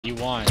You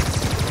want.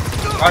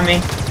 On me.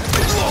 You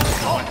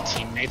want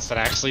teammates that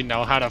actually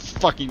know how to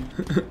fucking.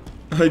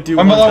 I do.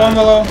 One below, one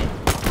below.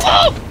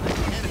 Oh!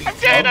 I'm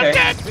dead, Okay.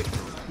 I'm dead!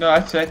 No,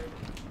 that's it.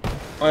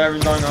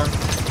 Whatever's going on.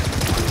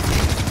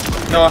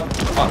 No,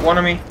 one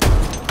on me.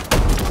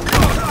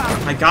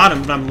 I got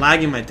him, but I'm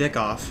lagging my dick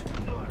off.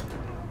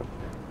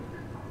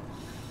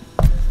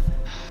 I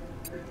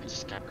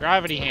just got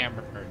gravity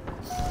hammered.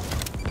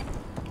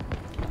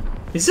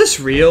 Is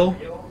this real?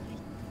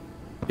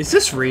 Is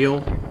this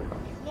real?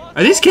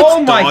 Are these kids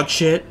dog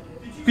shit?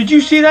 Did you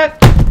see that?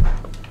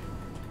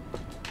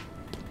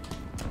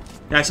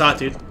 Yeah, I saw it,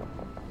 dude.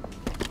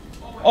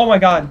 Oh my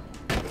god.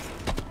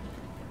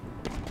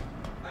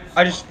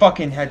 I just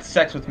fucking had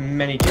sex with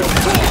many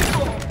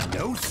children.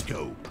 No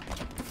scope.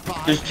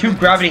 There's 2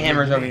 gravity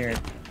hammers over here.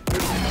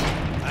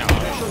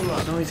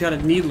 Oh, he's got a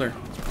needler.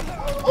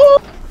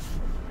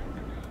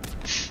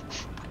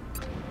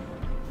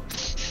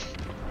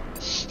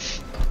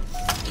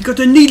 You got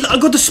the needler, I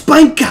got the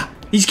spanker!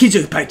 These kids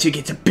are about to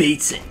get a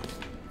beating.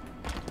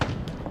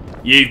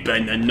 You've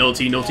been a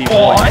naughty, naughty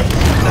boy. What?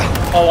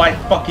 Oh, I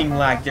fucking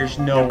lagged. There's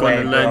no way,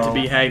 You're gonna learn bro. to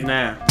behave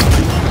now.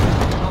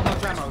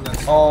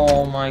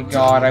 Oh my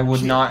god, I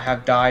would not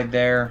have died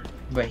there.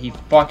 But he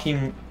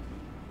fucking...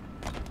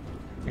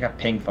 I got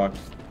ping fucked.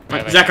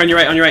 Right, Zach, on your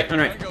right, on your right, on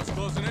your right. Got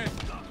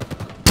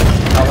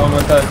one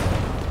with the...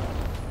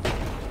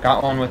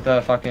 Got one with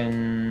the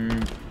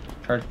fucking...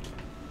 Charge.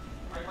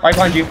 Right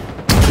behind you.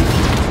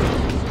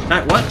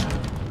 What?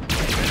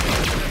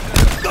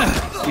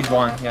 He's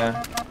one,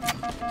 yeah.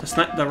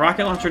 The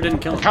rocket launcher didn't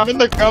kill him. Coming,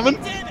 they're coming!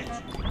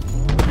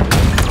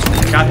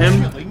 Got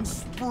him. Killing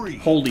spree.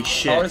 Holy How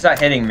shit. is that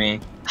hitting me?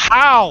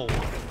 How?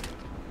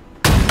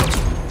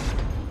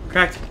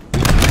 Cracked.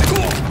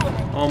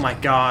 Oh my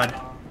god.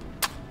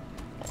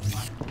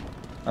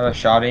 I have a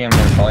shotty, I'm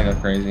gonna probably go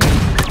crazy.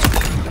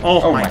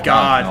 Oh, my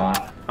god.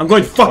 no. I'm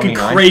going fucking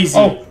 29. crazy.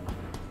 Oh.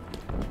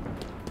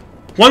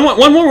 One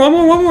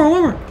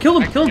more.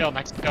 Kill him, kill him.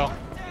 Next kill.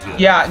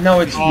 Yeah,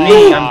 no, it's Oh,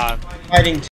 me. I'm fighting